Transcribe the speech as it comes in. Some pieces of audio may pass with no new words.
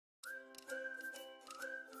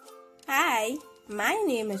Hi, my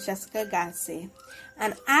name is Jessica Garcia,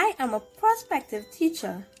 and I am a prospective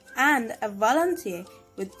teacher and a volunteer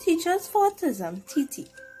with Teachers for Autism (TT).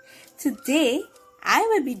 Today, I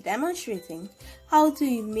will be demonstrating how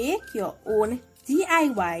to make your own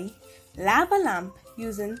DIY lava lamp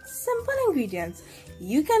using simple ingredients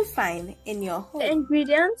you can find in your home. The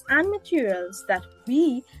ingredients and materials that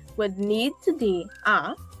we would need today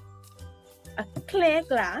are a clear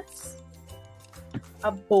glass,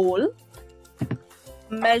 a bowl,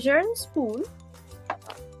 measuring spoon,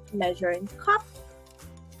 measuring cup,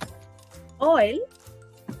 oil,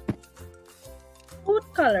 food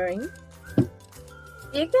coloring,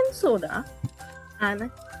 baking soda, and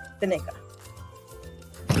vinegar.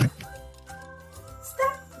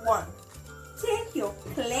 Step 1. Take your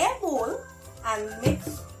clear bowl and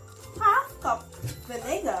mix half cup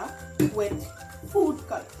vinegar with food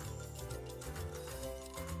coloring.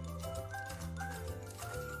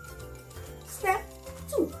 Step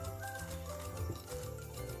 2.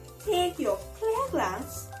 Take your clear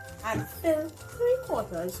glass and fill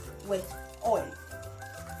 3/4 with oil.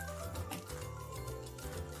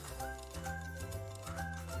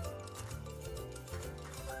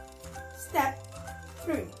 Step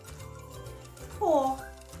 3. Pour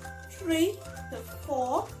 3 to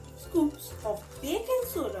 4 scoops of baking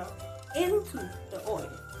soda into the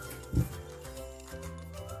oil.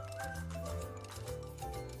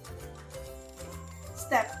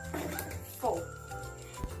 Step 4.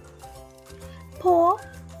 Pour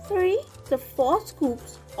 3 to 4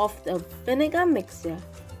 scoops of the vinegar mixture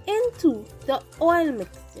into the oil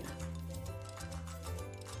mixture.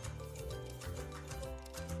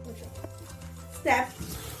 Step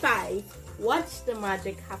 5. Watch the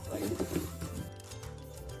magic happen.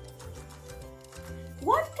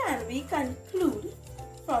 What can we conclude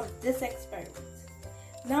from this experiment?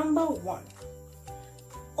 Number 1.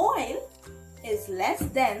 Oil is less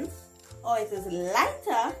dense, or it is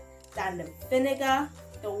lighter than the vinegar,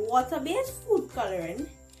 the water-based food coloring,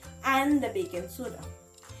 and the baking soda.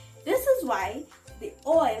 This is why the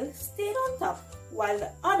oil stayed on top while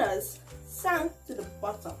the others sank to the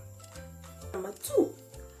bottom. Number 2.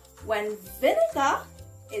 When vinegar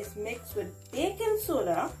is mixed with baking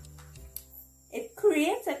soda, it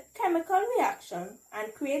creates a chemical reaction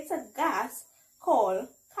and creates a gas called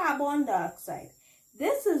carbon dioxide.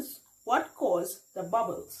 This is what causes the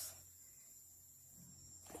bubbles.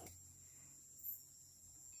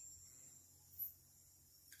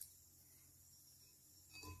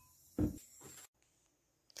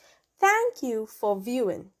 Thank you for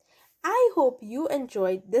viewing. I hope you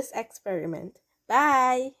enjoyed this experiment.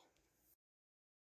 Bye.